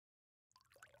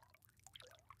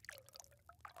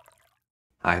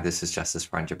Hi, this is Justice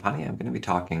Frangipane. I'm going to be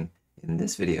talking in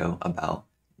this video about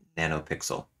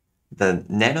NanoPixel. The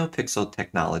NanoPixel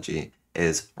technology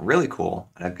is really cool.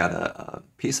 I've got a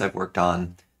piece I've worked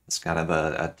on. It's kind of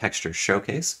a texture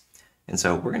showcase. And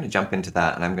so we're going to jump into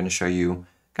that, and I'm going to show you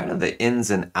kind of the ins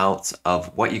and outs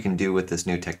of what you can do with this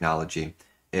new technology.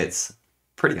 It's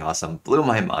pretty awesome. Blew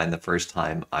my mind the first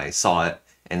time I saw it,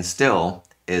 and still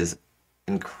is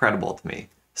incredible to me.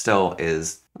 Still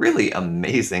is really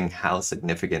amazing how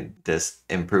significant this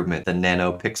improvement, the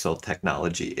NanoPixel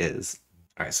technology, is.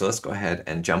 All right, so let's go ahead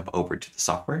and jump over to the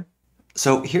software.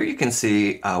 So here you can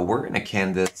see we're in a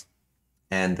canvas,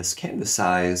 and this canvas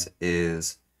size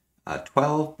is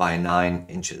 12 by 9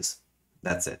 inches.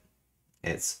 That's it.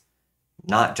 It's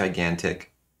not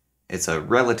gigantic. It's a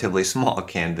relatively small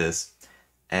canvas,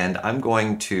 and I'm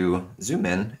going to zoom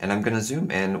in, and I'm going to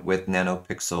zoom in with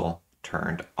NanoPixel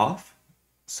turned off.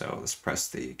 So let's press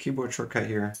the keyboard shortcut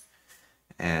here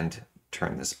and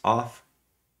turn this off.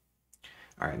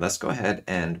 All right, let's go ahead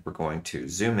and we're going to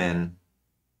zoom in,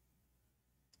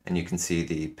 and you can see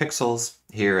the pixels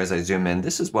here as I zoom in.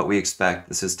 This is what we expect.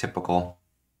 This is typical.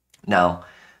 Now,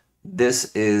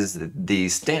 this is the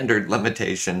standard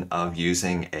limitation of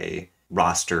using a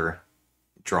raster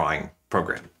drawing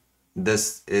program.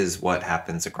 This is what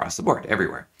happens across the board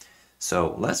everywhere.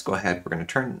 So let's go ahead. We're going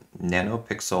to turn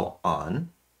NanoPixel on.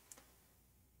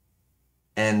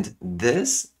 And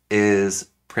this is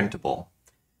printable.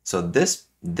 So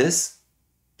this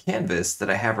canvas that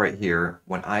I have right here,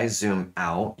 when I zoom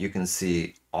out, you can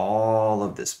see all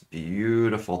of this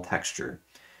beautiful texture.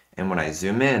 And when I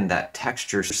zoom in, that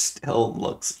texture still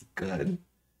looks good.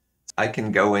 I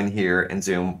can go in here and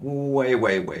zoom way,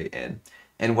 way, way in.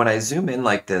 And when I zoom in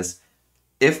like this,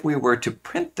 if we were to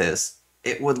print this,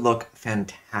 it would look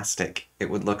fantastic. It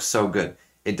would look so good.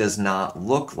 It does not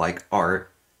look like art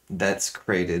that's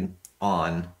created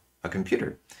on a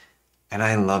computer. And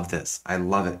I love this. I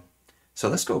love it. So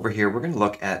let's go over here. We're going to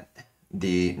look at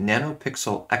the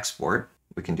NanoPixel export.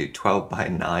 We can do 12 by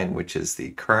 9, which is the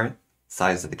current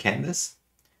size of the canvas,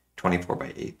 24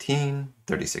 by 18,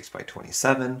 36 by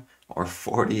 27, or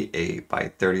 48 by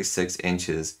 36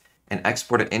 inches, and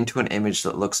export it into an image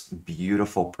that looks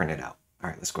beautiful printed out. All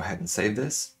right, let's go ahead and save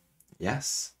this.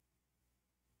 Yes.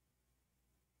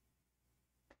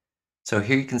 So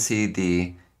here you can see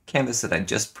the canvas that I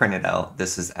just printed out.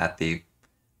 This is at the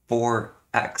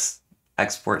 4x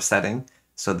export setting.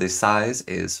 So the size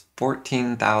is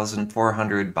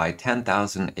 14,400 by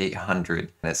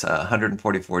 10,800. And it's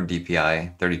 144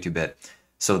 DPI, 32-bit.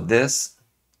 So this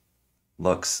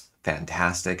looks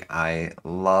fantastic. I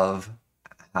love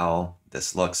how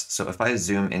this looks. So if I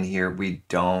zoom in here, we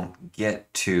don't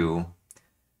get to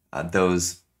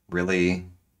those really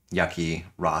yucky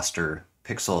raster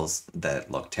pixels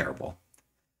that look terrible.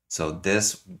 So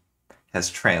this has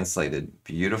translated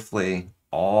beautifully.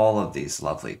 All of these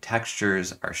lovely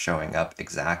textures are showing up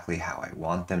exactly how I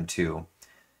want them to.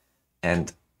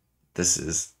 And this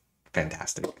is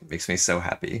fantastic. It makes me so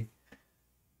happy.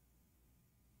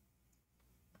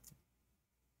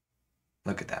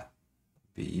 Look at that.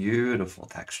 Beautiful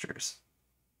textures.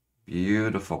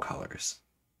 Beautiful colors.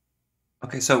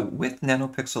 Okay, so with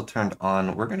NanoPixel turned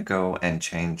on, we're going to go and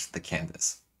change the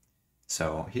canvas.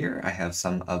 So here I have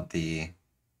some of the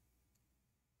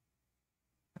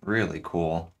really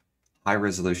cool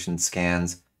high-resolution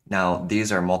scans. Now,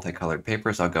 these are multicolored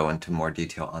papers. I'll go into more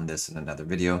detail on this in another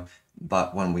video.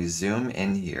 But when we zoom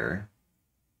in here,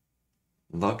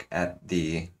 look at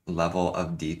the level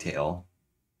of detail.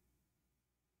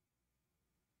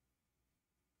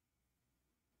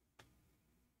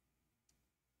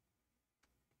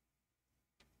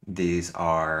 These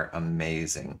are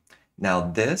amazing. Now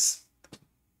this,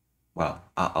 well,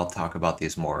 I'll talk about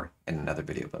these more in another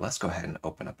video, but let's go ahead and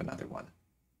open up another one.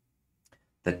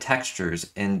 The textures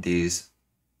in these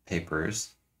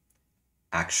papers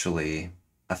actually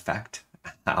affect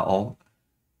how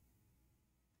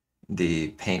the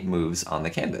paint moves on the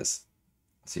canvas.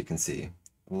 So you can see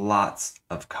lots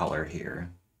of color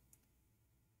here.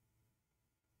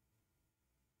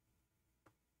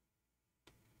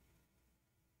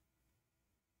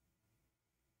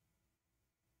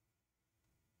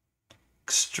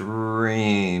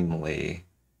 Extremely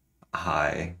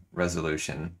high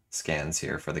resolution scans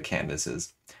here for the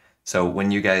canvases. So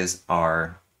when you guys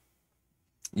are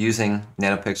using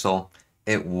NanoPixel,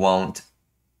 it won't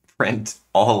print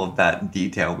all of that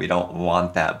detail. We don't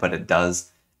want that, but it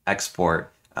does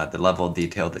export the level of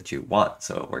detail that you want.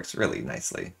 So it works really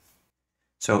nicely.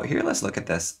 So here, let's look at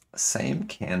this same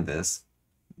canvas,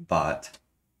 but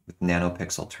with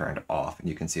NanoPixel turned off. And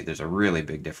you can see there's a really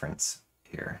big difference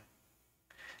here.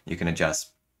 You can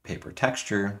adjust paper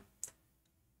texture,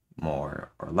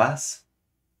 more or less,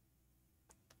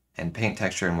 and paint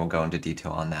texture, and we'll go into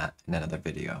detail on that in another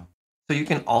video. So you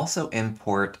can also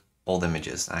import old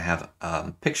images. I have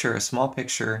a picture, a small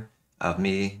picture of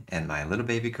me and my little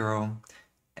baby girl,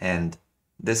 and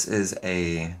this is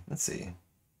a, let's see,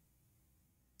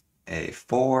 a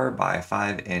 4 by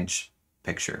 5 inch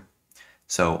picture.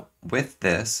 So with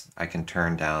this, I can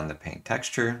turn down the paint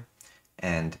texture,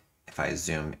 and if I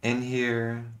zoom in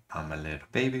here on my little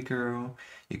baby girl,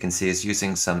 you can see it's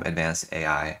using some advanced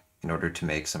AI in order to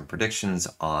make some predictions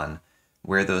on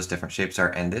where those different shapes are,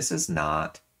 and this is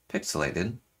not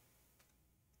pixelated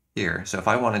here. So if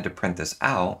I wanted to print this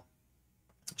out,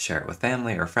 share it with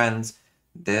family or friends,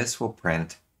 this will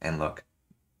print and look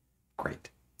great.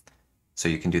 So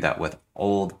you can do that with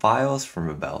old files from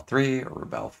Rebelle 3 or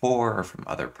Rebelle 4 or from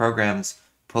other programs.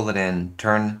 Pull it in,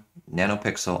 turn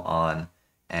NanoPixel on,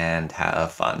 and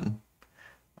have fun.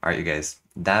 All right, you guys,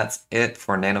 that's it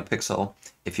for NanoPixel.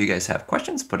 If you guys have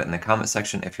questions, put it in the comment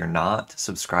section. If you're not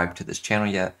subscribed to this channel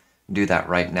yet, do that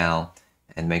right now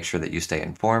and make sure that you stay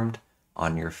informed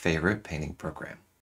on your favorite painting program.